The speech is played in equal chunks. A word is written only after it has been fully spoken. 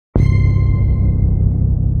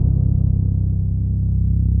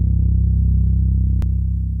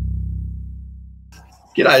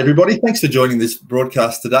G'day everybody, thanks for joining this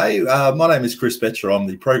broadcast today. My name is Chris Betcher. I'm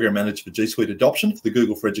the Program Manager for G Suite Adoption for the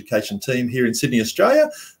Google for Education team here in Sydney, Australia.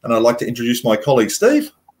 And I'd like to introduce my colleague,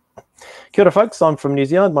 Steve. Kia ora folks, I'm from New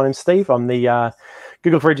Zealand. My name's Steve. I'm the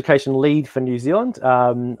Google for Education lead for New Zealand.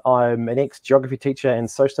 I'm an ex-geography teacher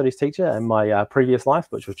and social studies teacher in my previous life,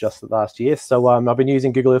 which was just last year. So I've been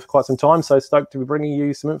using Google Earth for quite some time, so stoked to be bringing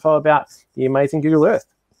you some info about the amazing Google Earth.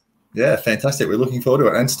 Yeah, fantastic. We're looking forward to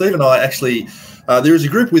it. And Steve and I actually, there is a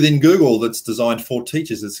group within Google that's designed for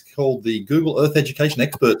teachers. It's called the Google Earth Education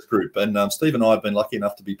Experts Group. And Steve and I have been lucky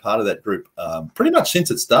enough to be part of that group pretty much since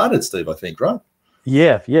it started, Steve, I think, right?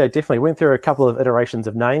 Yeah, definitely. Went through a couple of iterations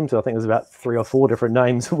of names. I think there's about 3 or 4 different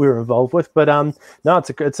names we were involved with. But no,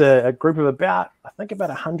 it's a group of about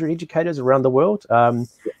 100 educators around the world. And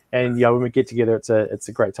yeah, when we get together, it's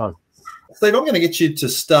a great time. Steve, I'm going to get you to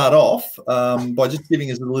start off by just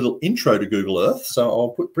giving us a little intro to Google Earth. So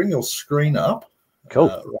I'll bring your screen up. Cool.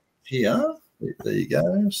 Right here. There you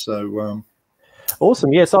go. So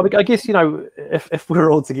awesome. Yeah. So I guess, you know, if we're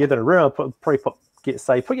all together in a room, I'll probably put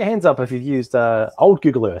your hands up if you've used old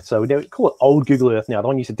Google Earth. So we call it old Google Earth now. The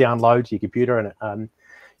one you used to download to your computer, and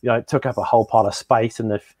it took up a whole pile of space.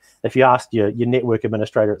 And if you asked your network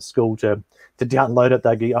administrator at school to download it,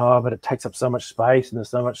 they'd go, oh, but it takes up so much space and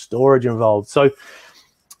there's so much storage involved. So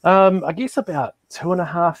I guess about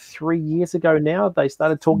 2.5, 3 years ago now, they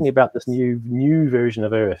started talking about this new version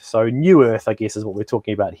of Earth. So New Earth, I guess, is what we're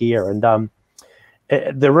talking about here. And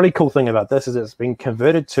the really cool thing about this is it's been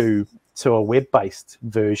converted to a web-based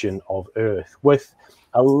version of Earth with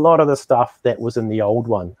a lot of the stuff that was in the old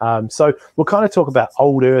one. So we'll kind of talk about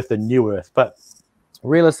old Earth and New Earth, but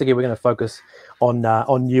realistically, we're going to focus on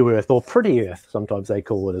New Earth, or Pretty Earth, sometimes they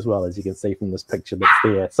call it as well, as you can see from this picture that's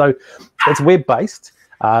there. So it's web-based,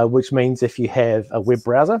 which means if you have a web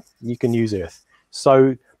browser, you can use Earth.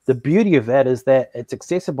 So the beauty of that is that it's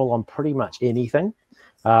accessible on pretty much anything.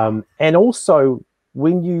 And also,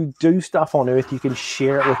 when you do stuff on Earth, you can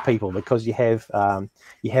share it with people because you have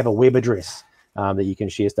a web address that you can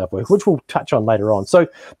share stuff with, which we'll touch on later on. So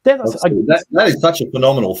that is such a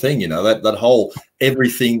phenomenal thing, that whole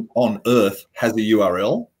everything on Earth has a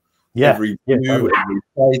URL. Yeah, every view, every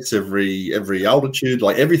place, every altitude,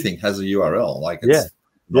 like everything has a URL. Like it's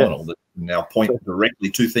phenomenal that you now point directly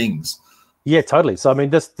to things. Yeah, totally. So I mean,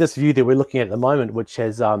 this view that we're looking at the moment, which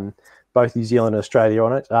has both New Zealand and Australia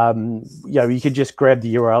on it, you could just grab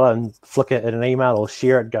the URL and flick it in an email or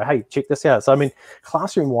share it and go, hey, check this out. So I mean,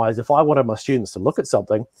 classroom-wise, if I wanted my students to look at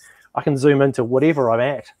something, I can zoom into whatever I'm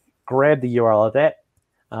at, grab the URL of that,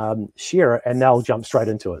 share it, and they'll jump straight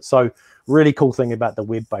into it. So really cool thing about the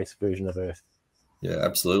web-based version of Earth. Yeah,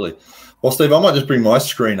 absolutely. Well, Steve, I might just bring my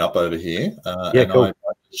screen up over here and cool. I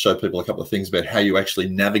show people a couple of things about how you actually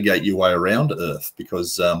navigate your way around Earth,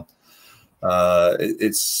 because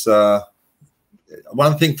it's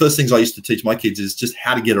one of the first things I used to teach my kids is just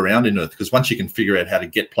how to get around in Earth, because once you can figure out how to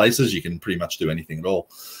get places, you can pretty much do anything at all.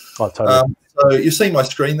 Oh, totally. So you see my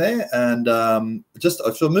screen there, and just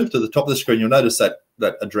if I move to the top of the screen, you'll notice that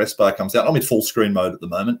address bar comes out. I'm in full screen mode at the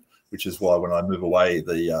moment, which is why when I move away,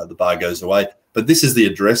 the bar goes away. But this is the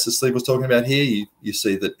address that Steve was talking about here. You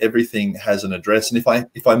see that everything has an address, and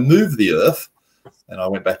if I move the Earth and I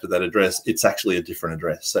went back to that address, it's actually a different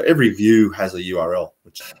address. So every view has a URL.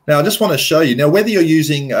 Now, I just want to show you, now, whether you're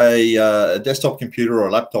using a desktop computer or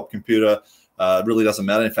a laptop computer, really doesn't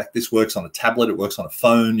matter. In fact, this works on a tablet. It works on a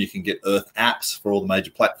phone. You can get Earth apps for all the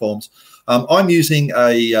major platforms. I'm using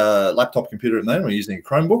a laptop computer at the moment. I'm using a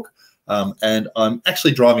Chromebook, and I'm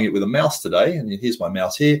actually driving it with a mouse today. And here's my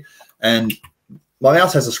mouse here. And my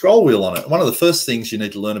mouse has a scroll wheel on it. One of the first things you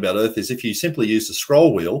need to learn about Earth is if you simply use the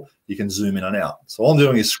scroll wheel, you can zoom in and out. So all I'm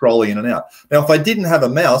doing is scrolling in and out. Now, if I didn't have a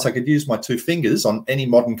mouse, I could use my 2 fingers. On any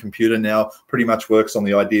modern computer now pretty much works on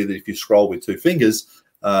the idea that if you scroll with 2 fingers,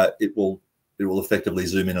 it will effectively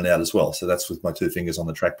zoom in and out as well. So that's with my 2 fingers on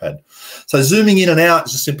the trackpad. So zooming in and out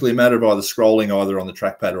is just simply a matter of either scrolling either on the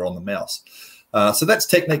trackpad or on the mouse. So that's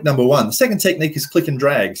technique number 1. The second technique is click and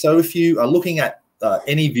drag. So if you are looking at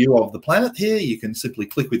any view of the planet here, you can simply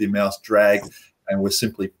click with your mouse, drag, and we're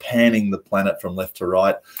simply panning the planet from left to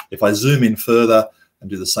right. If I zoom in further and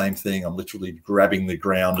do the same thing, I'm literally grabbing the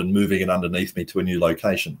ground and moving it underneath me to a new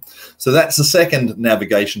location. So that's the second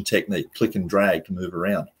navigation technique, click and drag to move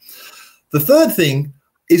around. The third thing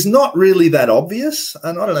is not really that obvious,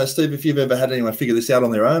 and I don't know, Steve, if you've ever had anyone figure this out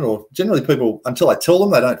on their own, or generally people, until I tell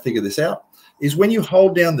them, they don't figure this out, is when you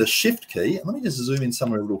hold down the Shift key. Let me just zoom in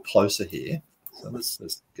somewhere a little closer here. So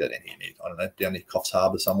let's go down here, I don't know, down near Coffs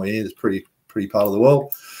Harbour somewhere here. It's pretty part of the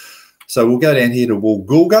world. So we'll go down here to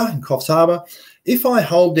Woolgoolga in Coffs Harbour. If I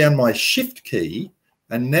hold down my Shift key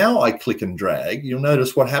And now I click and drag. You'll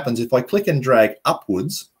notice what happens if I click and drag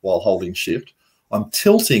upwards while holding shift, I'm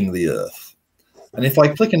tilting the Earth. And if I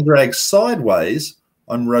click and drag sideways,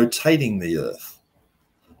 I'm rotating the Earth.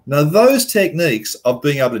 Now, those techniques of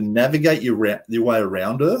being able to navigate your way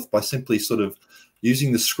around Earth by simply sort of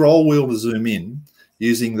using the scroll wheel to zoom in,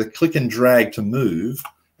 using the click and drag to move,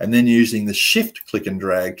 and then using the shift click and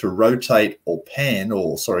drag to rotate or pan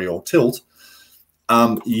or tilt,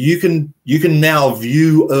 you can now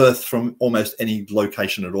view Earth from almost any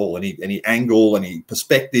location at all, any angle, any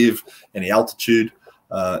perspective, any altitude.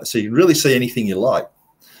 So you can really see anything you like.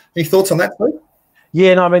 Any thoughts on that, Steve?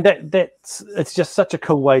 Yeah, no, I mean it's just such a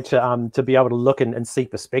cool way to be able to look and see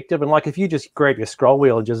perspective. And like if you just grab your scroll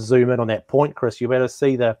wheel and just zoom in on that point, Chris, you'll be able to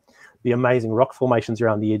see the amazing rock formations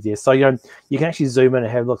around the edge there. So you can actually zoom in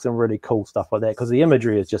and have look some really cool stuff like that because the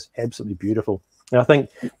imagery is just absolutely beautiful. And I think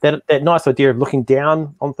that nice idea of looking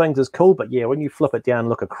down on things is cool, but yeah, when you flip it down and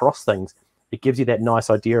look across things, it gives you that nice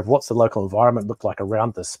idea of what's the local environment look like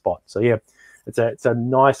around this spot. So yeah, it's a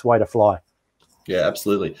nice way to fly. Yeah,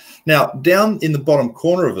 absolutely. Now, down in the bottom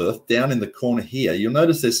corner of Earth, down in the corner here, you'll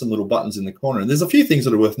notice there's some little buttons in the corner, and there's a few things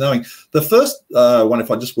that are worth knowing. The first one, if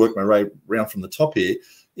I just work my way around from the top here,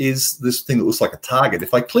 is this thing that looks like a target.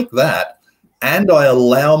 If I click that and I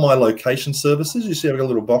allow my location services, you see I've got a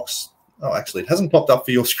little box. Oh, actually, it hasn't popped up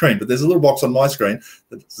for your screen, but there's a little box on my screen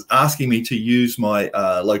that's asking me to use my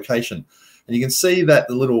location. And you can see that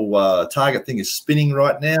the little target thing is spinning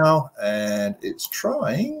right now, and it's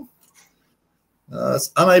trying.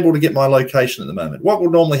 It's unable to get my location at the moment. What will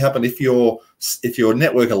normally happen if your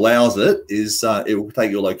network allows it is it will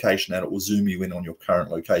take your location and it will zoom you in on your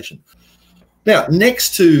current location. Now,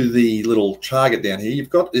 next to the little target down here,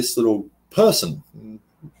 you've got this little person.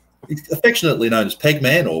 It's affectionately known as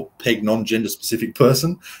Pegman, or Peg non-gender specific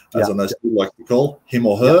person, as I know people like to call him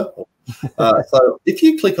or her. So if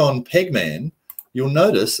you click on Pegman, you'll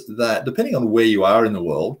notice that depending on where you are in the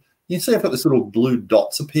world, you can see I've got this little blue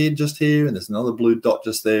dots appeared just here, and there's another blue dot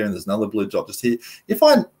just there, and there's another blue dot just here. If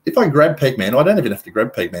I grab Pegman, I don't even have to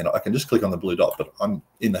grab Pegman. I can just click on the blue dot, but I'm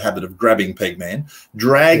in the habit of grabbing Pegman,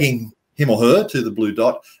 dragging him or her to the blue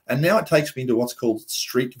dot, and now it takes me to what's called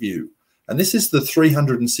Street View. And this is the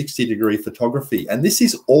 360-degree photography, and this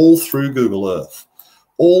is all through Google Earth,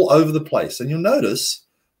 all over the place. And you'll notice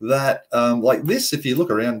that like this, if you look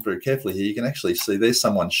around very carefully here, you can actually see there's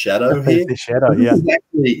someone's shadow here. The shadow,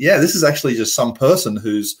 yeah. This is actually just some person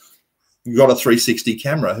who's got a 360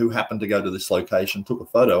 camera who happened to go to this location, took a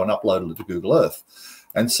photo and uploaded it to Google Earth.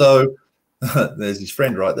 And so there's his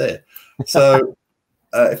friend right there. So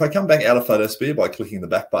if I come back out of Photosphere by clicking the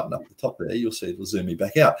back button up at the top there, you'll see it'll zoom me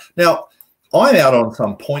back out. Now, I'm out on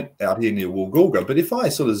some point out here near Woolgoolga, but if I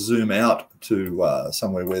sort of zoom out to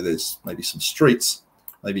somewhere where there's maybe some streets,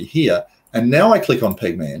 maybe here, and now I click on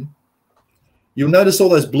Pegman, you'll notice all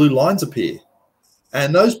those blue lines appear.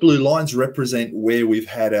 And those blue lines represent where we've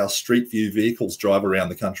had our Street View vehicles drive around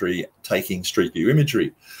the country taking Street View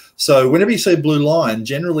imagery. So whenever you see a blue line,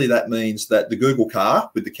 generally that means that the Google car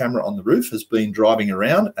with the camera on the roof has been driving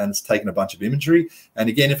around and it's taken a bunch of imagery. And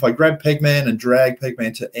again, if I grab Pegman and drag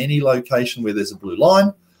Pegman to any location where there's a blue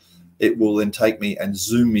line, it will then take me and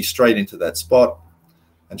zoom me straight into that spot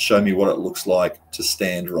and show me what it looks like to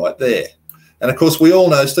stand right there. And of course, we all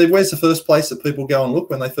know, Steve, where's the first place that people go and look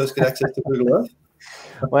when they first get access to Google Earth?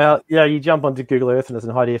 Well, yeah, you jump onto Google Earth and it's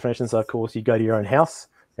in high definition, so of course you go to your own house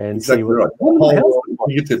and exactly see what right.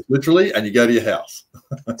 You get it literally, and you go to your house.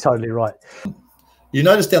 Totally right. You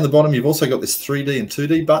notice down the bottom, you've also got this 3D and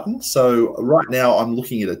 2D button. So right now I'm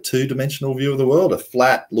looking at a two-dimensional view of the world, a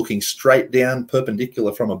flat looking straight down,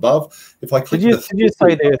 perpendicular from above. If I click, did you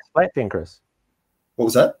say the Earth's flat then, Chris? What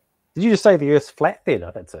was that? Did you just say the Earth's flat then?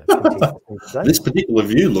 Oh, that's this particular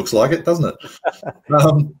view looks like it, doesn't it?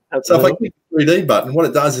 So if I click the 3D button, what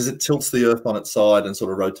it does is it tilts the Earth on its side and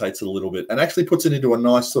sort of rotates it a little bit and actually puts it into a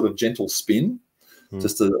nice sort of gentle spin,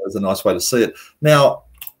 just as a nice way to see it. Now,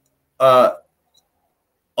 like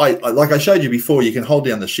I showed you before, you can hold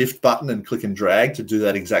down the shift button and click and drag to do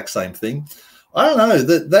that exact same thing. I don't know,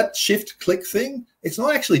 that shift click thing, it's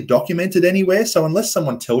not actually documented anywhere. So unless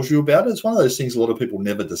someone tells you about it, it's one of those things a lot of people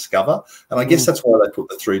never discover. And I guess that's why they put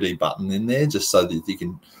the 3D button in there, just so that you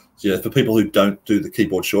can, for people who don't do the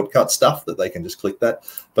keyboard shortcut stuff, that they can just click that.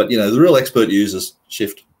 But, the real expert uses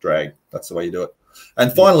shift, drag. That's the way you do it.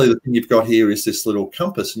 And finally, the thing you've got here is this little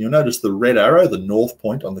compass, and you'll notice the red arrow, the north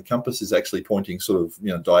point on the compass, is actually pointing sort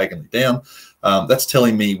of, diagonally down. That's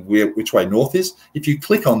telling me which way north is. If you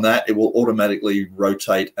click on that, it will automatically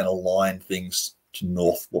rotate and align things to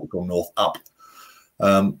north, what we call north up.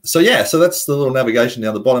 So yeah, so that's the little navigation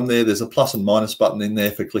down the bottom there. There's a plus and minus button in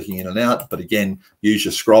there for clicking in and out. But again, use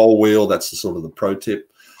your scroll wheel. That's the sort of the pro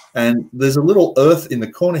tip. And there's a little earth in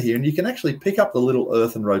the corner here, and you can actually pick up the little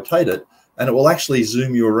earth and rotate it, and it will actually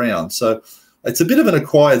zoom you around. So it's a bit of an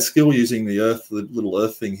acquired skill using the earth, the little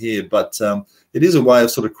earth thing here, but it is a way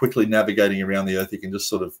of sort of quickly navigating around the earth. You can just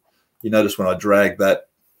sort of, you notice when I drag that,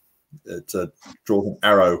 it draws an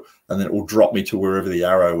arrow, and then it will drop me to wherever the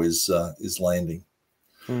arrow is landing.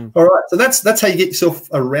 All right, so that's how you get yourself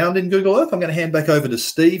around in Google Earth. I'm going to hand back over to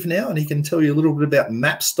Steve now, and he can tell you a little bit about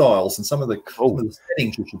map styles and some of the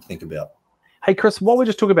settings you should think about. Hey, Chris, while we're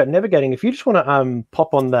just talking about navigating, if you just want to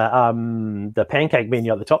pop on the pancake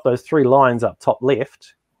menu at the top, those 3 lines up top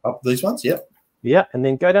left. Up these ones, yep. Yeah, and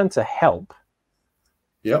then go down to help.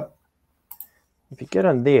 Yep. If you get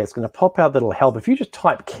in there, it's going to pop out little help. If you just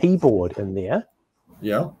type keyboard in there.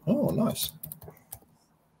 Yeah. Oh, nice.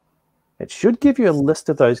 It should give you a list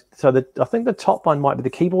of those. So I think the top one might be the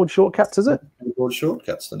keyboard shortcuts, is it? Keyboard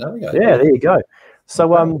shortcuts to navigate. Yeah, there you go.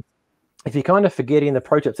 So if you're kind of forgetting the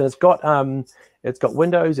pro tips, and it's got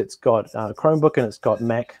Windows, it's got Chromebook, and it's got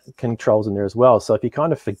Mac controls in there as well. So if you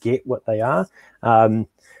kind of forget what they are,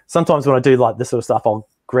 sometimes when I do like this sort of stuff, I'll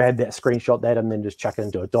grab that, screenshot that, and then just chuck it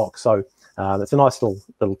into a doc. So it's a nice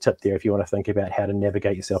little tip there if you want to think about how to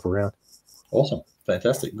navigate yourself around. Awesome,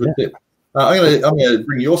 fantastic, good tip. I'm gonna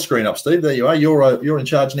bring your screen up, Steve. There you are. You're in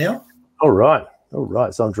charge now. All right.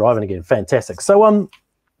 So I'm driving again. Fantastic. So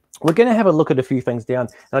we're going to have a look at a few things down,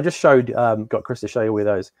 and I just got Chris to show you where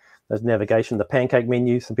those navigation, the pancake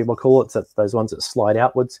menu, some people call it, so those ones that slide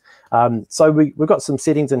outwards. So we've got some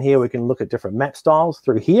settings in here. We can look at different map styles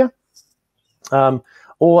through here,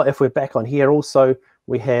 or if we're back on here, also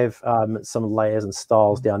we have some layers and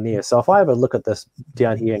styles down there. So if I have a look at this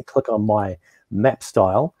down here and click on my map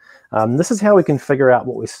style, this is how we can figure out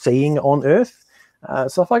what we're seeing on Earth.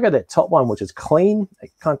 So if I go to that top one, which is clean,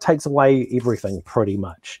 it kind of takes away everything pretty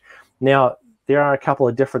much. Now, there are a couple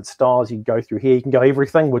of different styles you can go through here. You can go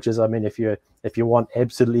everything, which is, I mean, if you want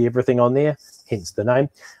absolutely everything on there, hence the name.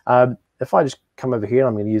 If I just come over here,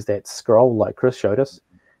 I'm going to use that scroll like Chris showed us.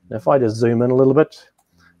 And if I just zoom in a little bit,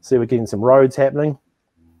 see we're getting some roads happening.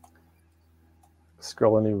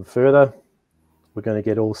 Scrolling even further, we're going to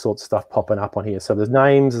get all sorts of stuff popping up on here. So there's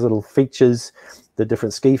names, there's little features, the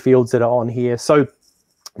different ski fields that are on here. So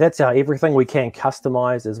that's our everything. We can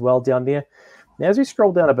customize as well down there. Now, as we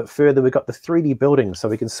scroll down a bit further, we've got the 3D buildings, so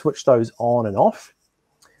we can switch those on and off.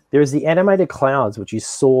 There is the animated clouds, which you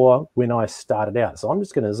saw when I started out. So I'm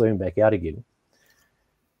just going to zoom back out again.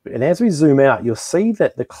 And as we zoom out, you'll see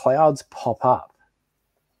that the clouds pop up.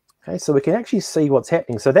 Okay, so we can actually see what's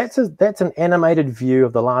happening. So that's an animated view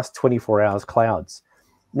of the last 24 hours clouds.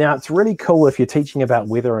 Now, it's really cool if you're teaching about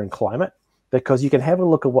weather and climate, because you can have a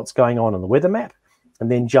look at what's going on the weather map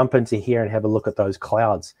and then jump into here and have a look at those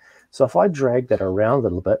clouds. So if I drag that around a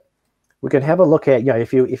little bit, we can have a look at,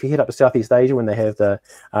 if you head up to Southeast Asia when they have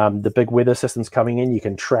the big weather systems coming in, you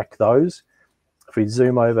can track those. If we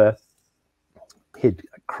zoom over, head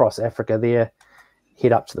across Africa there,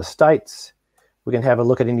 head up to the States, we can have a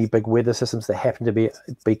look at any big weather systems that happen to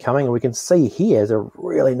be coming, and we can see here is a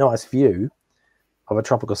really nice view of a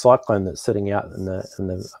tropical cyclone that's sitting out in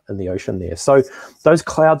the ocean there. So those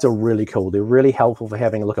clouds are really cool. They're really helpful for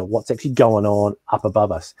having a look at what's actually going on up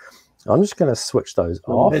above us. I'm just going to switch those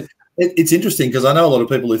off. It's interesting because I know a lot of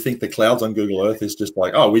people who think the clouds on Google Earth is just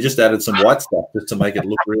like, oh, we just added some white stuff just to make it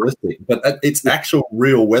look realistic. But it's actual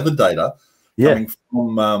real weather data coming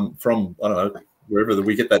from I don't know, wherever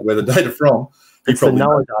we get that weather data from. It's the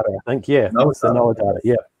NOAA data, I think. Yeah, it's the NOAA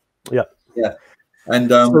data. Yeah.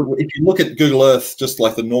 And if you look at Google Earth, just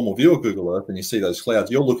like the normal view of Google Earth, and you see those clouds,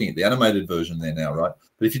 you're looking at the animated version there now, right?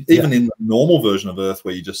 But if you even in the normal version of Earth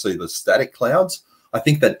where you just see the static clouds, I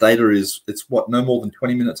think that data it's no more than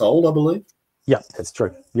 20 minutes old, I believe. Yeah, that's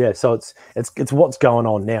true. Yeah, so it's what's going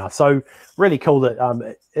on now. So really cool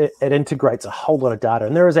that it integrates a whole lot of data,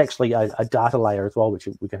 and there is actually a data layer as well, which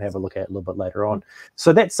we can have a look at a little bit later on.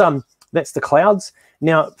 So that's the clouds.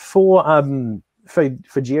 Now for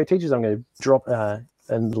geo teachers, I'm going to drop a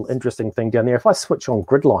little interesting thing down there. If I switch on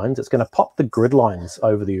grid lines, it's going to pop the grid lines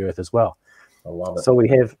over the Earth as well. I love it. So we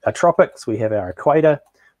have our tropics, we have our equator.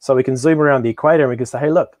 So we can zoom around the equator and we can say, hey,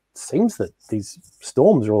 look, it seems that these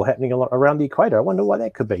storms are all happening a lot around the equator. I wonder why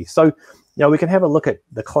that could be. So now we can have a look at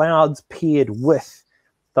the clouds paired with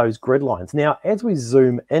those grid lines. Now, as we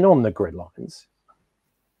zoom in on the grid lines,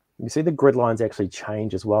 you see the grid lines actually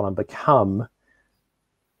change as well and become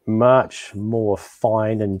much more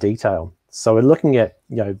fine in detail. So we're looking at,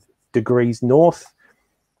 degrees north.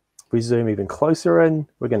 We zoom even closer in.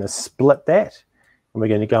 We're going to split that. and we're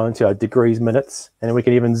going to go into our degrees, minutes, and then we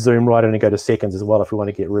can even zoom right in and go to seconds as well if we want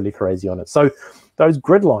to get really crazy on it. So those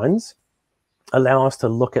grid lines allow us to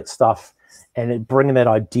look at stuff and bring that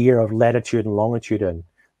idea of latitude and longitude in.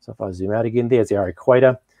 So if I zoom out again, there's our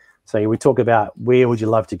equator. So we talk about where would you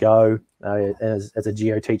love to go. As a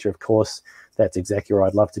geo teacher, of course, that's exactly where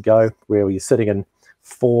I'd love to go, where you're sitting in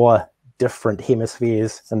 4 different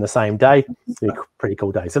hemispheres in the same day. It's a pretty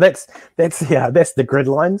cool day. So that's the grid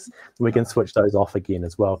lines. We can switch those off again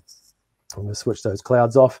as well. I'm going to switch those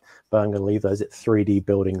clouds off, but I'm going to leave those at 3D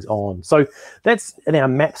buildings on. So that's in our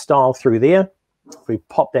map style through there. If we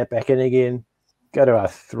pop that back in again, go to our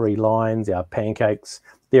 3 lines, our pancakes.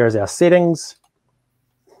 There is our settings.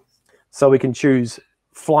 So we can choose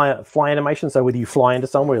fly animation. So whether you fly into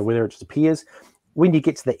somewhere or whether it just appears. When you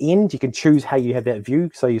get to the end, you can choose how you have that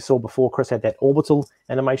view. So you saw before Chris had that orbital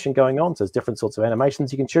animation going on. So there's different sorts of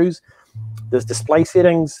animations you can choose. There's display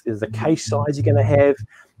settings. There's the cache size you're going to have.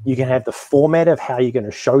 You can have the format of how you're going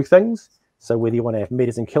to show things. So whether you want to have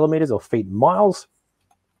meters and kilometers or feet and miles.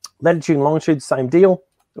 Latitude and longitude, same deal.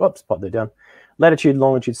 Whoops, pop that down. Latitude and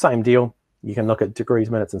longitude, same deal. You can look at degrees,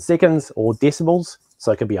 minutes, and seconds, or decimals.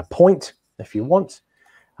 So it could be a point if you want.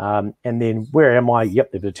 And then where am I?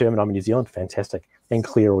 Yep, they've determined I'm in New Zealand. Fantastic. And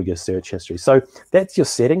clear all your search history. So that's your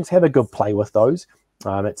settings. Have a good play with those.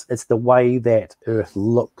 It's the way that Earth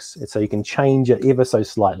looks. So you can change it ever so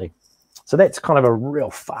slightly. So that's kind of a real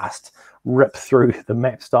fast rip through the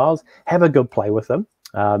map styles. Have a good play with them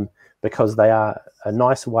because they are a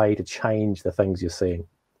nice way to change the things you're seeing.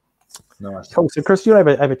 Nice. Cool. So Chris, you want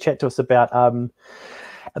to have a chat to us about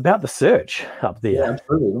the search up there? Yeah,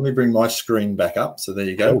 absolutely. Let me bring my screen back up. So there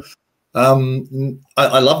you go. Cool.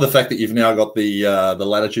 I love the fact that you've now got the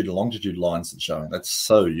latitude and longitude lines that's showing. That's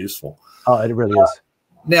so useful. Oh, it really is.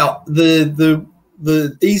 Now, the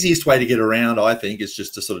easiest way to get around, I think, is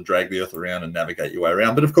just to sort of drag the Earth around and navigate your way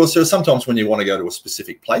around. But of course, there are sometimes when you want to go to a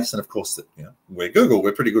specific place, and of course, we're Google,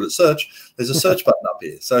 we're pretty good at search. There's a search button up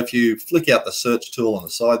here. So if you flick out the search tool on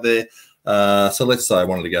the side there, so let's say I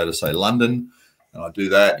wanted to go to, say, London, and I do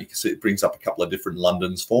that. You can see it brings up a couple of different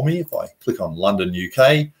Londons for me. If I click on London,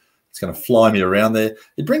 UK, it's going to fly me around there.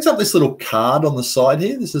 It brings up this little card on the side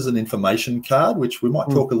here. This is an information card, which we might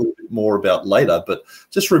talk a little bit more about later. But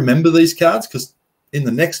just remember these cards, because in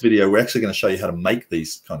the next video, we're actually going to show you how to make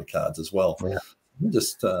these kind of cards as well. Yeah. Let me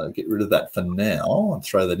just get rid of that for now and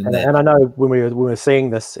throw that in there. And I know when we were seeing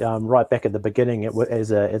this right back at the beginning,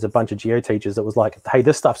 as a bunch of geo teachers, it was like, hey,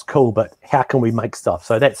 this stuff's cool, but how can we make stuff?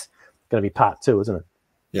 So that's going to be part 2, isn't it?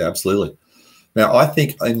 Yeah, absolutely. Now, I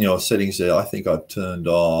think in your settings there, I think I've turned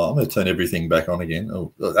on. I'm going to turn everything back on again.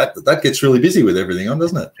 Oh, that gets really busy with everything on,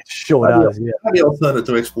 doesn't it? It sure does, yeah. Maybe I'll turn it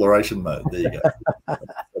to exploration mode. There you go.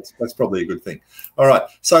 That's probably a good thing. All right.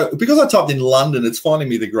 So because I typed in London, it's finding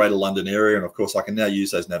me the Greater London area. And, of course, I can now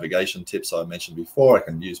use those navigation tips I mentioned before. I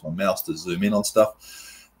can use my mouse to zoom in on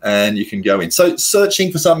stuff. And you can go in. So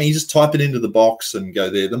searching for something, you just type it into the box and go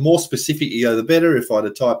there. The more specific you go, the better. If I'd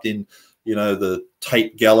have typed in, the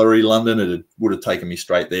Tate Gallery, London, it would have taken me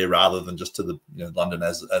straight there rather than just to the London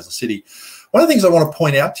as a city. One of the things I want to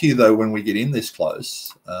point out to you, though, when we get in this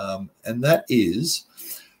close, and that is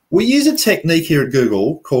we use a technique here at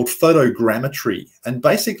Google called photogrammetry. And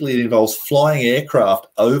basically it involves flying aircraft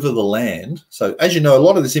over the land. So as you know, a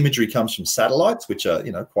lot of this imagery comes from satellites, which are,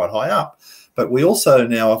 quite high up. But we also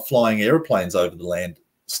now are flying airplanes over the land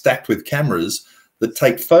stacked with cameras that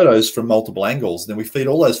take photos from multiple angles. Then we feed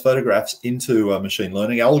all those photographs into a machine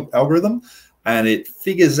learning algorithm, and it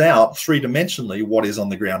figures out 3-dimensionally what is on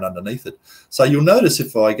the ground underneath it. So you'll notice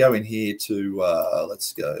if I go in here to,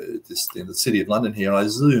 let's go in the city of London here, and I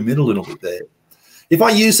zoom in a little bit there. If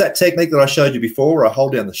I use that technique that I showed you before, where I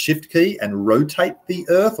hold down the Shift key and rotate the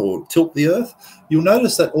Earth or tilt the Earth, you'll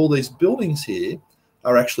notice that all these buildings here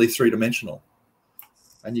are actually 3-dimensional.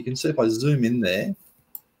 And you can see if I zoom in there,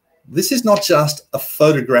 this is not just a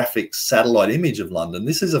photographic satellite image of London.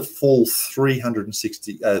 This is a full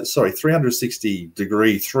 360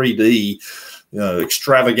 degree 3D,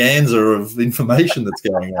 extravaganza of information that's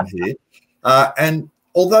going on here. And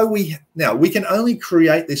although we can only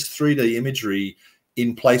create this 3D imagery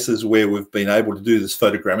in places where we've been able to do this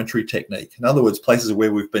photogrammetry technique. In other words, places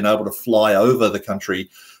where we've been able to fly over the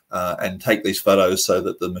country and take these photos so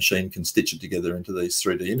that the machine can stitch it together into these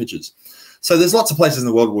 3D images. So there's lots of places in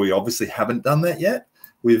the world where we obviously haven't done that yet.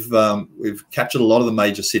 We've captured a lot of the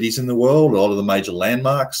major cities in the world, a lot of the major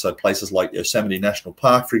landmarks. So places like Yosemite National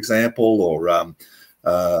Park, for example, or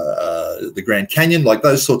the Grand Canyon, like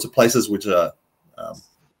those sorts of places which are,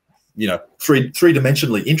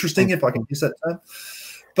 three-dimensionally interesting, if I can use that term.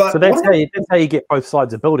 But So that's how you get both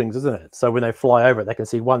sides of buildings, isn't it? So when they fly over it, they can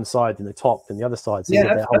see one side in the top and the other side. So you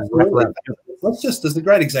get that whole absolutely. There's a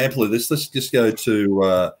great example of this. Let's just go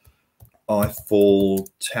to Eiffel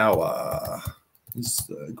Tower. This is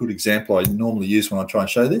a good example I normally use when I try and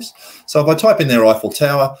show this. So if I type in there Eiffel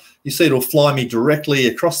Tower, you see it'll fly me directly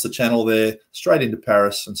across the channel there, straight into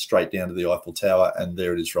Paris and straight down to the Eiffel Tower, and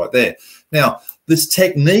there it is right there. Now, this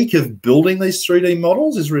technique of building these 3D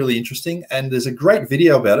models is really interesting, and there's a great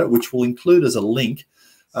video about it, which we'll include as a link.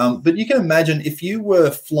 But you can imagine if you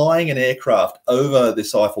were flying an aircraft over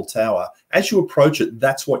this Eiffel Tower, as you approach it,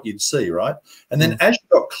 that's what you'd see, right? And then as you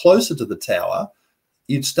got closer to the tower,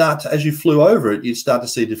 you'd start to, as you flew over it, you'd start to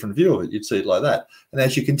see a different view of it. You'd see it like that. And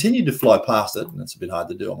as you continue to fly past it, and it's a bit hard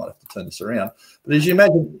to do, I might have to turn this around. But as you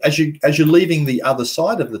imagine, as you're leaving the other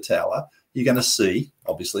side of the tower, you're going to see,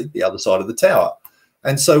 obviously, the other side of the tower.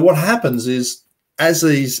 And so what happens is, as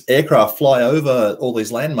these aircraft fly over all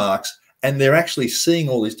these landmarks, and they're actually seeing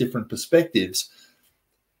all these different perspectives,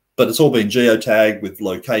 but it's all been geotagged with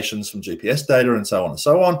locations from GPS data and so on and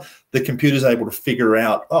so on. The computer's able to figure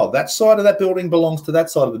out, oh, that side of that building belongs to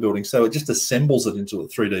that side of the building. So it just assembles it into a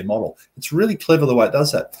 3D model. It's really clever the way it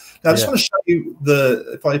does that. Now, I just want to show you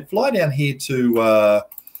if I fly down here to,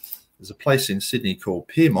 there's a place in Sydney called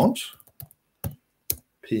Pyrmont,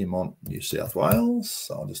 New South Wales.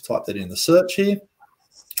 So I'll just type that in the search here.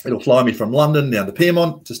 It'll fly me from London down to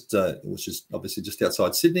Pyrmont, which is obviously just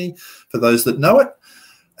outside Sydney, for those that know it.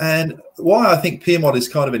 And why I think Pyrmont is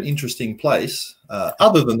kind of an interesting place,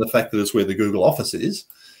 other than the fact that it's where the Google office is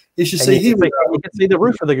you see here. You can see the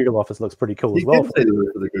roof of the Google office looks pretty cool as well. You can see the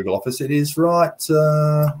roof of the Google office. It is right.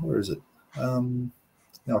 Where is it? Now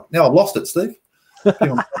I've lost it, Steve.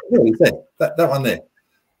 That one there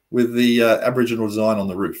with the Aboriginal design on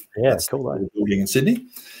the roof. Yeah, that's cool. The building in Sydney.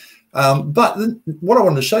 But what I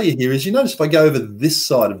wanted to show you here is, you notice if I go over this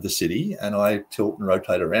side of the city and I tilt and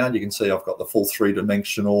rotate around, you can see I've got the full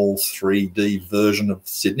three-dimensional 3D version of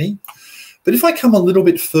Sydney. But if I come a little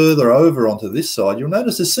bit further over onto this side, you'll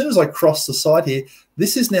notice as soon as I cross the side here,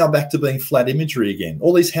 this is now back to being flat imagery again.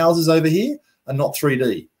 All these houses over here are not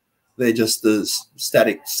 3D. They're just the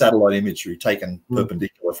static satellite imagery taken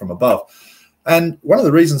perpendicular from above. And one of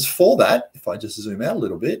the reasons for that, if I just zoom out a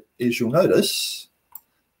little bit, is you'll notice,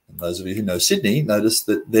 and those of you who know Sydney notice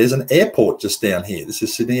that there's an airport just down here. This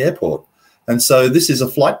is Sydney Airport. And so this is a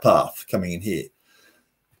flight path coming in here.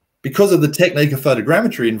 Because of the technique of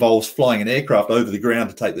photogrammetry involves flying an aircraft over the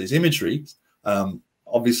ground to take these imagery,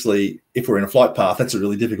 obviously, if we're in a flight path, that's a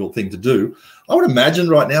really difficult thing to do. I would imagine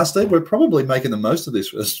right now, Steve, we're probably making the most of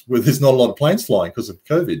this where there's not a lot of planes flying because of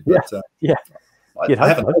COVID. But, I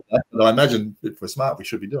haven't heard that, but I imagine if we're smart, we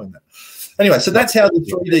should be doing that. Anyway, so that's how the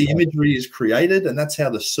 3D imagery is created, and that's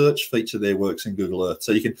how the search feature there works in Google Earth.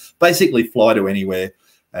 So you can basically fly to anywhere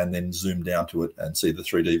and then zoom down to it and see the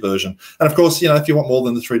 3D version. And of course, if you want more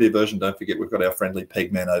than the 3D version, don't forget we've got our friendly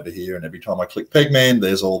Pegman over here. And every time I click Pegman,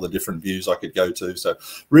 there's all the different views I could go to. So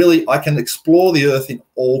really, I can explore the Earth in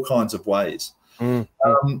all kinds of ways.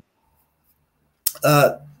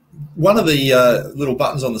 One of the little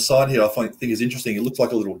buttons on the side here I think is interesting. It looks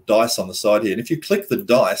like a little dice on the side here. And if you click the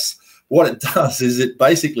dice, what it does is it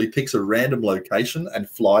basically picks a random location and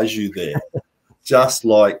flies you there. Just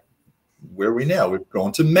like, where are we now? We've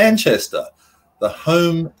gone to Manchester, the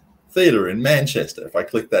home theatre in Manchester. If I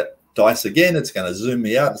click that dice again, it's going to zoom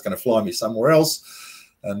me out. It's going to fly me somewhere else.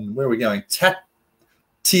 And where are we going?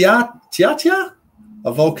 Tiatia,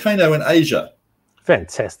 a volcano in Asia.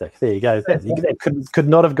 Fantastic. There you go. That could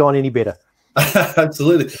not have gone any better.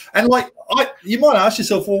 Absolutely. And you might ask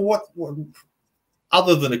yourself, well, what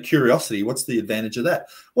other than a curiosity, what's the advantage of that?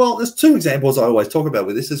 Well, there's two examples I always talk about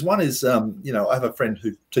with this. One is, I have a friend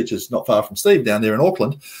who teaches not far from Steve down there in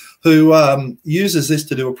Auckland, who uses this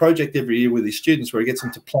to do a project every year with his students where he gets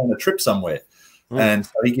them to plan a trip somewhere. And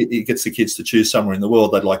so he gets the kids to choose somewhere in the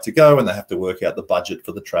world they'd like to go, and they have to work out the budget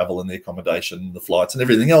for the travel and the accommodation, the flights and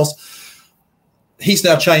everything else. He's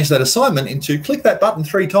now changed that assignment into click that button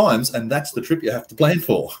 3 times, and that's the trip you have to plan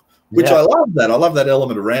for, which I love that. I love that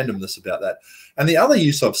element of randomness about that. And the other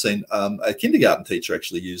use I've seen, a kindergarten teacher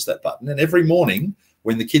actually use that button. And every morning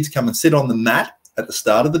when the kids come and sit on the mat at the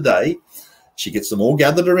start of the day, she gets them all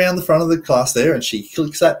gathered around the front of the class there, and she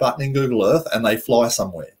clicks that button in Google Earth, and they fly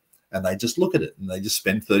somewhere. And they just look at it, and they just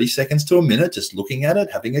spend 30 seconds to a minute just looking at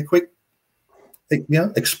it, having a quick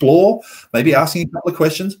explore, maybe asking a couple of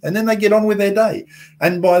questions, and then they get on with their day.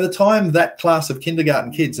 And by the time that class of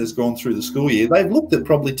kindergarten kids has gone through the school year, they've looked at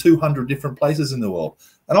probably 200 different places in the world.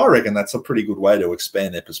 And I reckon that's a pretty good way to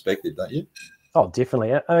expand their perspective, don't you? Oh,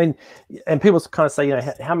 definitely. I mean, and people kind of say, you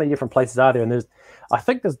know, how many different places are there? And I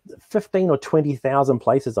think there's 15 or 20,000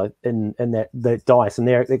 places in that dice, and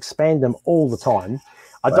they expand them all the time.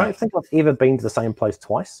 I don't think I've ever been to the same place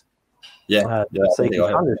twice. Yeah, so you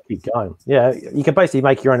can kind of keep going. Yeah, you can basically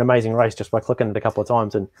make your own amazing race just by clicking it a couple of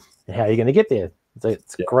times, and how you're going to get there.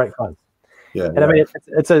 It's great fun. Yeah, and I mean,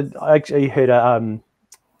 I actually heard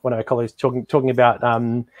one of our colleagues talking about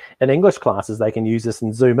in English classes, they can use this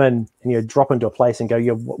and zoom in and, you know, drop into a place and go,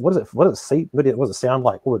 yeah, what does it see? What does it sound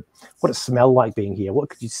like? What does it smell like being here? What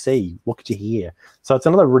could you see? What could you hear? So it's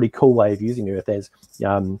another really cool way of using Earth as you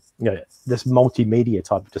know, this multimedia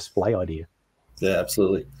type of display idea. Yeah,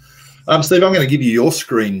 absolutely. Steve, I'm going to give you your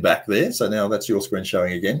screen back there. So now that's your screen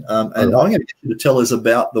showing again. And I'm going to get you to tell us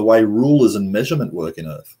about the way rulers and measurement work in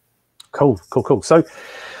Earth. Cool. So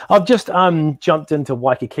I've just jumped into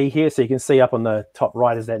Waikiki here, so you can see up on the top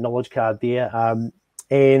right is that knowledge card there.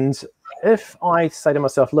 And if I say to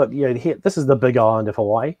myself, look, you know, here, this is the big island of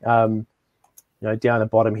Hawaii. You know, down the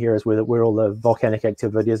bottom here is where all the volcanic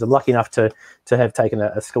activity is. I'm lucky enough to have taken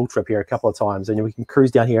a school trip here a couple of times, and we can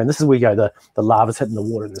cruise down here. And this is where you go. The lava's hitting the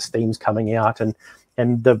water and the steam's coming out, and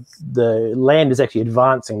the land is actually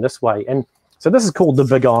advancing this way. And so this is called the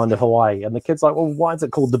Big Island of Hawaii. And the kid's like, well, why is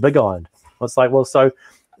it called the Big Island? Well, it's like, well, so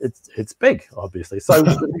it's big, obviously. So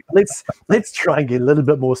let's try and get a little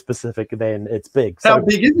bit more specific than it's big. So, how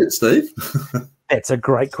big is it, Steve? That's a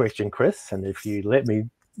great question, Chris. And if you let me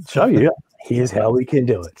show you, here's how we can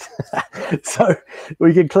do it. So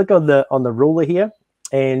we can click on the ruler here,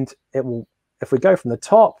 and it will, if we go from the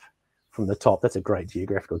top, that's a great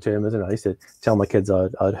geographical term, isn't it? I used to tell my kids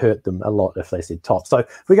I'd hurt them a lot if they said top. So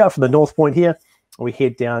if we go from the north point here, we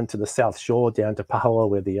head down to the south shore, down to Pahoa,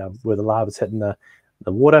 where the lava's hitting the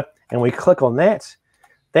water, and we click on that.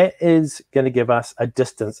 That is going to give us a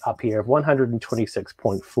distance up here of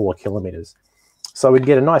 126.4 kilometers. So we can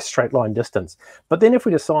get a nice straight line distance. But then if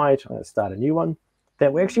we decide, I'm going to start a new one,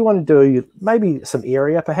 that we actually want to do maybe some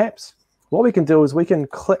area perhaps, what we can do is we can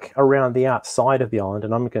click around the outside of the island,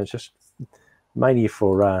 and I'm going to just, mainly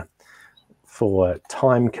for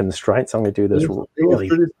time constraints, I'm going to do this really.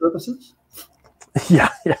 Purposes? Yeah.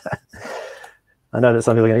 I know that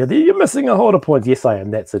some people are going to go, you're missing a whole lot of points. Yes, I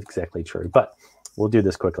am. That's exactly true. But we'll do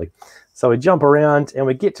this quickly. So we jump around and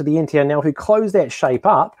we get to the end here. Now, if we close that shape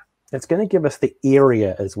up, it's going to give us the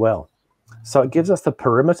area as well. So it gives us the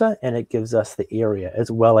perimeter and it gives us the area,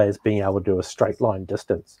 as well as being able to do a straight line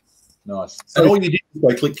distance. Nice. So all you did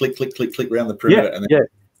was go click around the perimeter. And then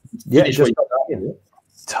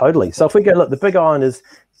totally. So if we go, look, the Big Island is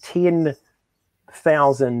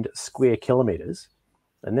 10,000 square kilometers.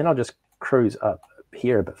 And then I'll just cruise up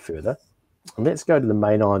here a bit further. And let's go to the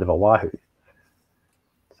main island of Oahu.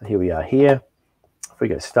 So here we are here. If we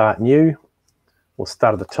go start new, we'll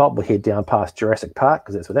start at the top. We'll head down past Jurassic Park,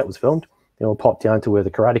 because that's where that was filmed. Then we'll pop down to where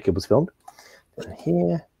the Karate Kid was filmed. Down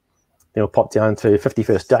here. Then we'll pop down to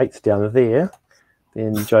 51st Dates down there.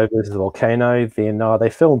 Then Joe versus the Volcano. Then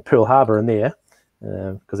they filmed Pearl Harbor in there,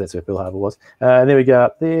 because that's where Pearl Harbor was. And then we go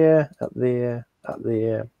up there, up there, up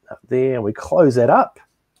there, up there. And we close that up.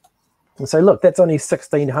 And say, look, that's only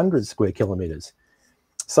 1,600 square kilometers.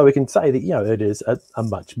 So we can say that, you know, it is a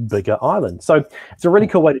much bigger island. So it's a really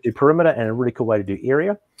cool way to do perimeter and a really cool way to do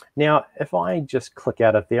area. Now, if I just click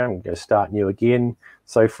out of there, I'm going to go start new again.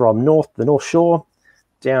 So from the North Shore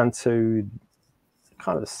down to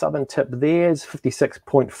kind of the southern tip there is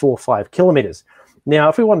 56.45 kilometers. Now,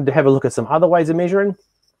 if we wanted to have a look at some other ways of measuring,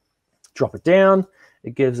 drop it down.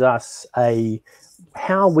 It gives us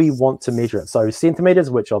how we want to measure it. So centimeters,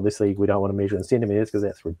 which obviously we don't want to measure in centimeters because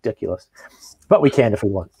that's ridiculous, but we can if we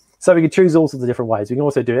want. So we can choose all sorts of different ways. We can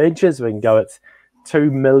also do inches. We can go at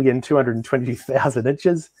 2,220,000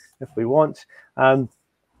 inches if we want.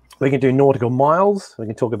 We can do nautical miles. We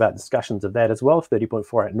can talk about discussions of that as well.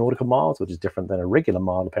 30.48 nautical miles, which is different than a regular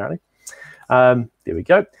mile apparently. There we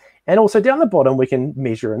go. And also down the bottom, we can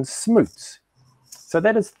measure in smoots. So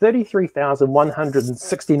that is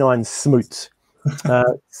 33,169 smoots.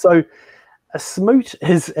 So a smoot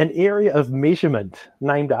is an area of measurement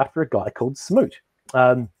named after a guy called Smoot.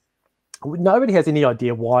 Nobody has any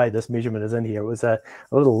idea why this measurement is in here. It was a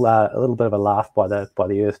little bit of a laugh by the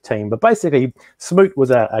Earth team, but basically Smoot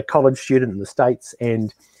was a college student in the States,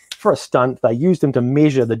 and for a stunt they used him to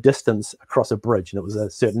measure the distance across a bridge, and it was a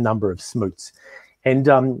certain number of smoots. And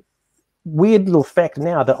weird little fact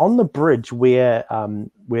now that on the bridge where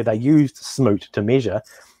they used Smoot to measure,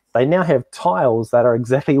 they now have tiles that are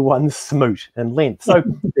exactly 1 smoot in length. So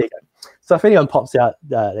there you go. So if anyone pops out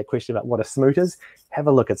that question about what a smoot is, have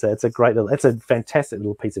a look. It's a great little, it's a fantastic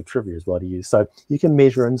little piece of trivia as well to use. So you can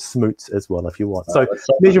measure in smoots as well if you want. So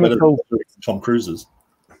measurement tool. Tom Cruise's.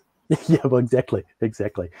 Yeah, well, exactly.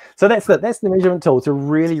 So that's the measurement tool. It's a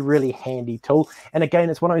really handy tool. And again,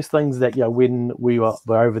 it's one of those things that, you know, when we were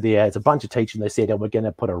over there as a bunch of teachers, they said, "Oh, we're going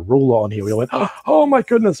to put a ruler on here." We all went, "Oh my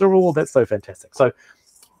goodness, a ruler! That's so fantastic." So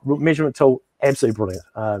measurement tool, absolutely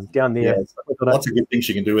brilliant. Down there, lots of good things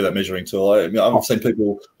you can do with that measuring tool. I've seen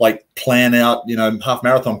people like plan out, you know, half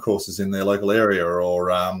marathon courses in their local area, or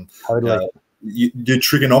totally. You do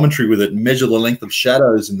trigonometry with it, measure the length of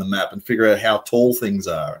shadows in the map and figure out how tall things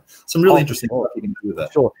are. Some really interesting stuff you can do with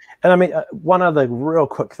that. Sure. And I mean, one other real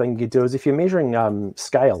quick thing you do is if you're measuring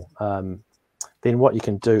scale, then what you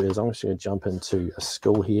can do is, I'm just going to jump into a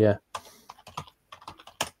school here.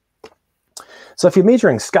 So if you're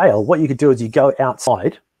measuring scale, what you could do is you go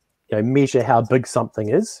outside, you know, measure how big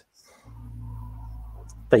something is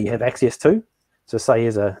that you have access to. So say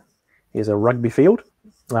here's a rugby field.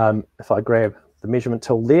 If I grab the measurement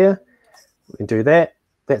tool there, we can do that.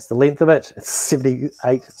 That's the length of it. It's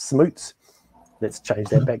 78 smoots. Let's change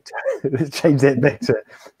that back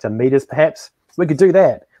to meters, perhaps. We could do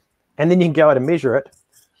that, and then you can go out and measure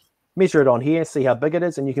it on here, see how big it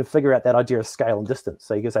is, and you can figure out that idea of scale and distance.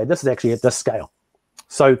 So you can say this is actually at this scale.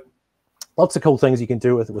 So lots of cool things you can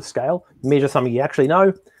do with scale. Measure something you actually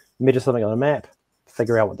know, measure something on a map,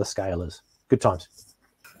 figure out what the scale is. Good times.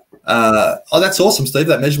 That's awesome, Steve.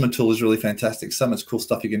 That measurement tool is really fantastic. So much cool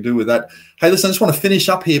stuff you can do with that. Hey, listen, I just want to finish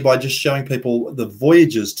up here by just showing people the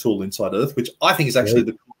Voyagers tool inside Earth, which I think is actually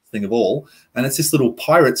the coolest thing of all. And it's this little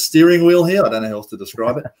pirate steering wheel here. I don't know how else to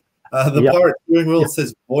describe it. Pirate steering wheel, it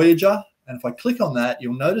says Voyager. And if I click on that,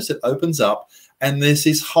 you'll notice it opens up. And there's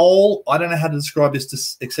this whole, I don't know how to describe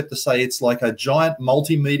this except to say it's like a giant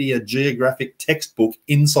multimedia geographic textbook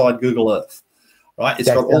inside Google Earth. Right? It's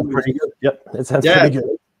got all pretty good. Yep, it sounds pretty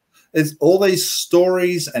good. There's all these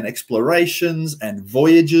stories and explorations and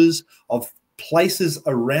voyages of places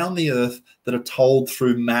around the Earth that are told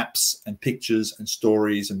through maps and pictures and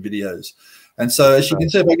stories and videos. And so as you can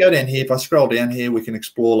see, if I go down here, if I scroll down here, we can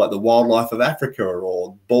explore like the wildlife of Africa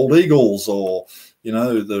or bald eagles or, you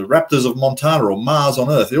know, the raptors of Montana or Mars on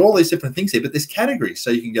Earth. There are all these different things here, but there's categories.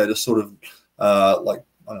 So you can go to sort of like,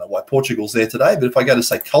 I don't know why Portugal's there today, but if I go to,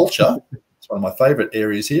 say, culture, it's one of my favorite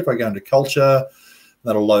areas here. If I go into culture,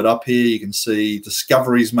 that'll load up here. You can see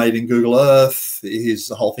discoveries made in Google Earth. Here's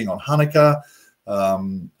the whole thing on Hanukkah,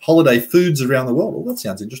 holiday foods around the world. Oh, that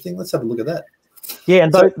sounds interesting. Let's have a look at that. Yeah,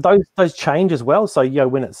 and those change as well. So, you know,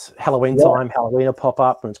 when it's Halloween time, Halloween will pop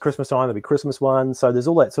up. When it's Christmas time, there'll be Christmas ones. So there's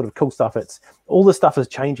all that sort of cool stuff. All the stuff is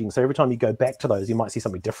changing. So every time you go back to those, you might see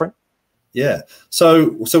something different. Yeah.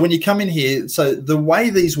 So when you come in here, so the way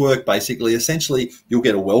these work, basically, essentially, you'll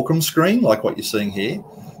get a welcome screen like what you're seeing here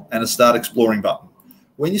and a start exploring button.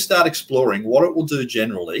 When you start exploring, what it will do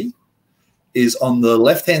generally is on the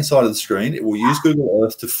left-hand side of the screen, it will use Google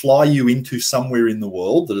Earth to fly you into somewhere in the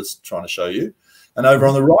world that it's trying to show you. And over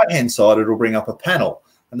on the right-hand side, it will bring up a panel.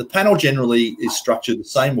 And the panel generally is structured the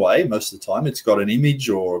same way most of the time. It's got an image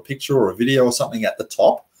or a picture or a video or something at the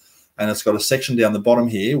top. And it's got a section down the bottom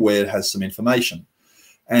here where it has some information.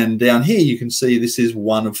 And down here, you can see this is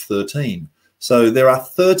one of 13. So there are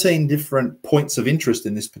 13 different points of interest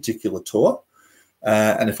in this particular tour.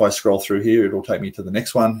 And if I scroll through here, it'll take me to the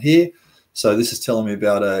next one here. So this is telling me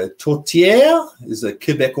about a tourtière, is a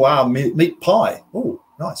Quebecois meat pie. Oh,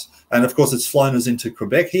 nice. And of course, it's flown us into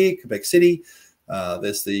Quebec here, Quebec City.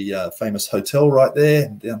 There's the famous hotel right there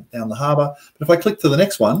down the harbour. But if I click to the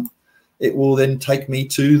next one, it will then take me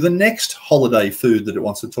to the next holiday food that it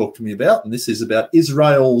wants to talk to me about. And this is about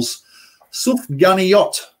Israel's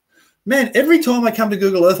sufganiyot. Man, every time I come to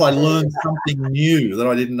Google Earth, I learn something new that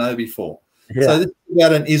I didn't know before. Yeah. So this is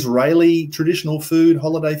about an Israeli traditional food,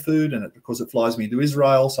 holiday food, and of course it flies me into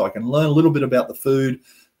Israel, so I can learn a little bit about the food,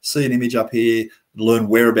 see an image up here, learn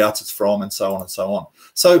whereabouts it's from, and so on and so on.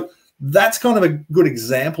 So that's kind of a good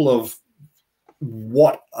example of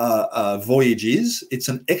what a voyage is. It's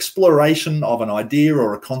an exploration of an idea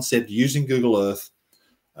or a concept using Google Earth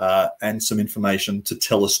and some information to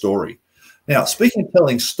tell a story. Now, speaking of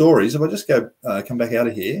telling stories, if I just go come back out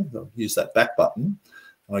of here, I'll use that back button.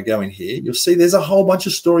 When I go in here, you'll see there's a whole bunch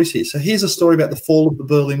of stories here. So here's a story about the fall of the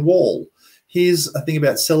Berlin Wall. Here's a thing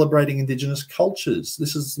about celebrating Indigenous cultures.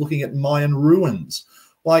 This is looking at Mayan ruins.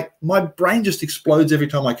 Like, my brain just explodes every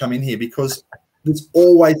time I come in here because there's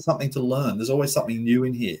always something to learn. There's always something new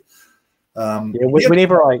in here.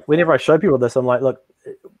 Whenever I show people this, I'm like, look,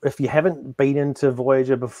 if you haven't been into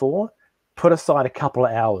Voyager before, put aside a couple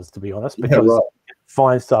of hours, to be honest, because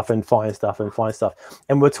find stuff and find stuff and find stuff.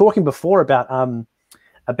 And we're talking before about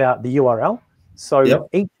the URL. So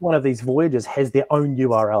each one of these voyages has their own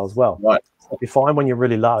URL as well. Right. So if you find one you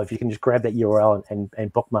really love, you can just grab that URL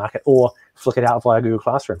and bookmark it, or flick it out via Google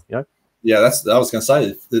Classroom. Yeah, I was going to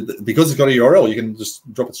say, because it's got a URL, you can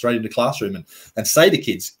just drop it straight into Classroom and say to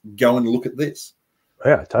kids, go and look at this.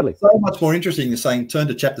 Yeah, totally. It's so much more interesting than saying turn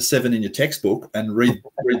to chapter 7 in your textbook and read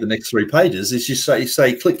the next 3 pages. Is you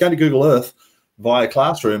say click, go to Google Earth via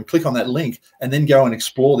Classroom, click on that link, and then go and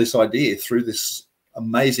explore this idea through this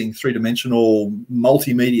amazing 3-dimensional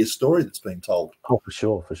multimedia story that's being told. Oh, for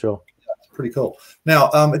sure. Yeah, it's pretty cool. Now,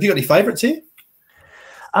 have you got any favorites here?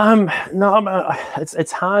 No,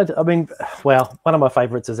 it's hard. I mean, well, one of my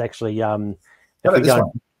favorites is actually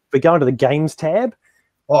if we go into the games tab.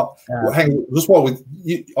 Oh, hang on, just while with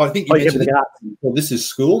you, I think you mentioned well, this is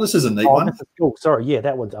school. This is a neat one. This is cool. Sorry, yeah,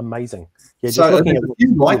 that one's amazing. Yeah, so if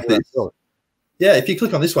you like this, yeah, if you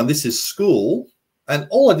click on this one, this is school, and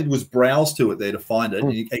all I did was browse to it there to find it.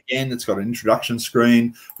 And again, it's got an introduction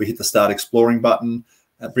screen. We hit the Start Exploring button.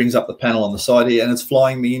 That brings up the panel on the side here, and it's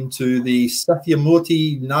flying me into the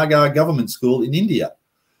Satyamurti Nagar Government School in India.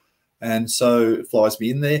 And so it flies me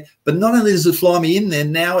in there. But not only does it fly me in there,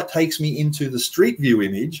 now it takes me into the Street View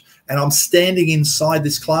image, and I'm standing inside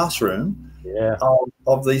this classroom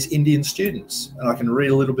of these Indian students. And I can read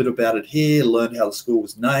a little bit about it here, learn how the school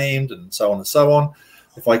was named, and so on and so on.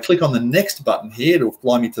 If I click on the next button here, it'll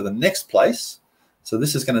fly me to the next place. So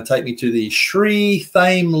this is going to take me to the Sri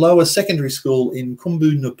Thame Lower Secondary School in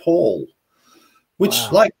Khumbu, Nepal, which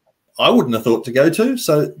I wouldn't have thought to go to.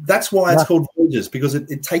 So that's why it's called Voyages, because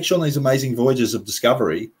it takes you on these amazing voyages of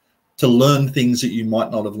discovery to learn things that you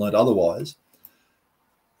might not have learned otherwise.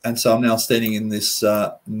 And so I'm now standing in this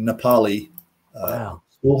Nepali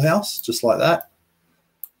schoolhouse, just like that.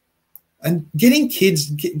 And getting kids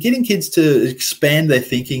to expand their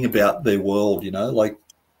thinking about their world, like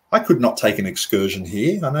I could not take an excursion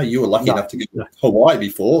here. I know you were lucky enough to get to Hawaii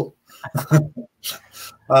before.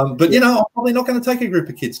 But, I'm probably not going to take a group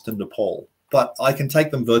of kids to Nepal, but I can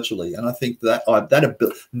take them virtually. And I think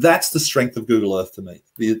that's the strength of Google Earth to me,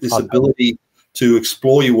 this ability to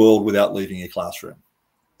explore your world without leaving your classroom.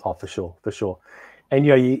 Oh, for sure, for sure. And,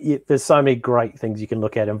 there's so many great things you can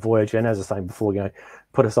look at in Voyager. And as I was saying before,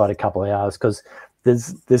 put aside a couple of hours, because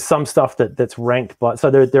there's some stuff that's ranked by. So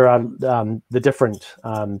there are the different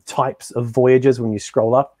types of voyages when you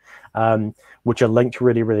scroll up, which are linked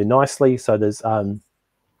really, really nicely. So there's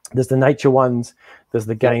the nature ones, there's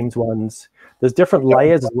the games ones, there's different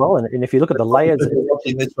layers as well. And if you look at the layers,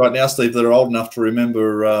 watching this right now, Steve, that are old enough to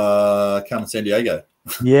remember Carmen Sandiego.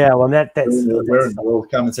 Yeah, well, that's we're in the world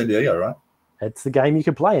of Carmen Sandiego, right? It's the game you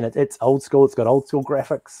can play, and it's old school. It's got old school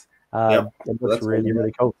graphics. It looks really,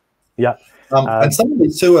 really cool. Yeah. And some of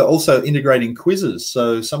these too are also integrating quizzes.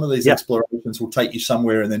 So some of these explorations will take you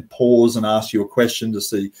somewhere and then pause and ask you a question to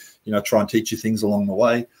see, try and teach you things along the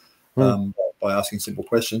way by asking simple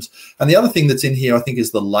questions. And the other thing that's in here, I think,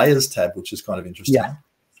 is the layers tab, which is kind of interesting. Yeah,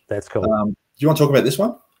 that's cool. Do you want to talk about this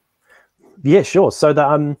one? Yeah, sure. So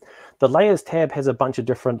the layers tab has a bunch of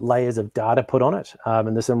different layers of data put on it,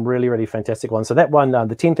 and there's some really, really fantastic ones. So that one,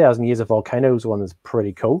 the 10,000 Years of Volcanoes one, is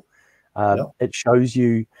pretty cool. It shows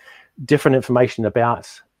you different information about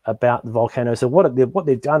the volcano. So what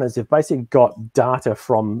they've done is they've basically got data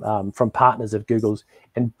from partners of Google's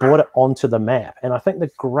and brought it onto the map. And I think the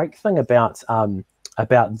great thing about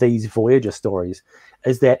these Voyager stories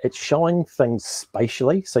is that it's showing things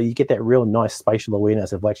spatially, so you get that real nice spatial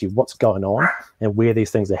awareness of actually what's going on and where these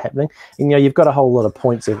things are happening. And you've got a whole lot of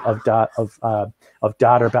points of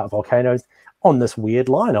data about volcanoes on this weird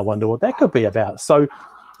line. I wonder what that could be about. So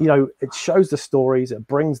it shows the stories, it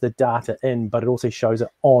brings the data in, but it also shows it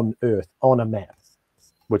on Earth, on a map,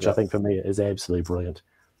 which I think for me is absolutely brilliant.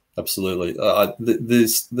 Absolutely.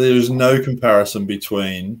 There's no comparison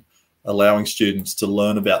between allowing students to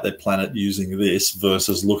learn about their planet using this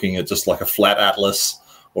versus looking at just like a flat atlas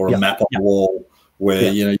or a map on the wall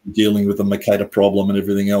where, you're dealing with the Mercator problem and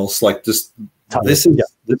everything else. Like this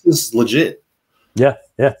is legit. Yeah,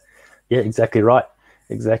 exactly right.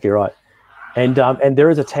 Exactly right. And there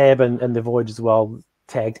is a tab in the Voyage as well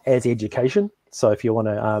tagged as education. So if you want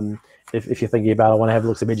to, if you're thinking about, I want to have a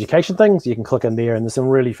look at some education things, you can click in there, and there's some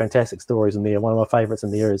really fantastic stories in there. One of my favorites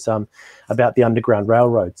in there is about the Underground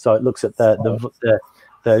Railroad. So it looks at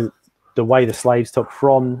the way the slaves took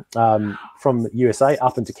from USA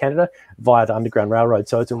up into Canada via the Underground Railroad.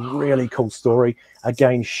 So it's a really cool story,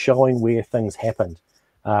 again showing where things happened.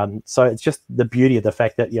 So it's just the beauty of the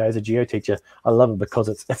fact that, as a geo teacher, I love it because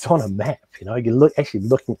it's on a map. You're actually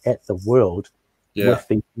looking at the world with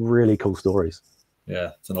these really cool stories.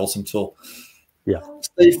 Yeah, it's an awesome tool. Yeah.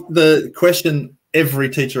 Steve, the question every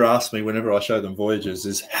teacher asks me whenever I show them voyages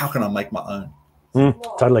is, how can I make my own?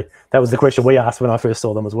 Totally. That was the question we asked when I first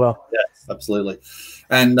saw them as well. Yeah, absolutely.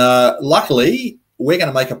 And luckily, we're going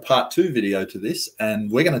to make a part 2 video to this,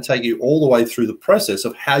 and we're going to take you all the way through the process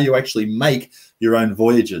of how you actually make your own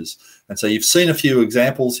voyages. And so you've seen a few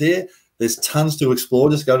examples here. There's tons to explore.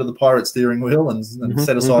 Just go to the pirate steering wheel and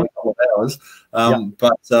set aside a couple of hours.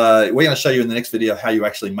 But we're going to show you in the next video how you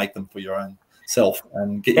actually make them for your own self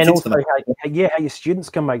and get your kids also to make how your students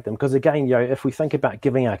can make them. Because again, if we think about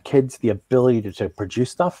giving our kids the ability to produce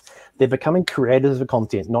stuff, they're becoming creators of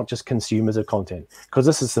content, not just consumers of content. Because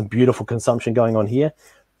this is some beautiful consumption going on here,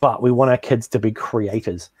 but we want our kids to be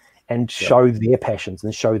creators and show their passions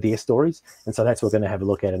and show their stories. And so that's what we're going to have a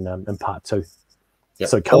look at in part 2.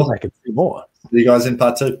 So come back and see more. See you guys in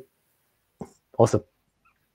part 2. Awesome.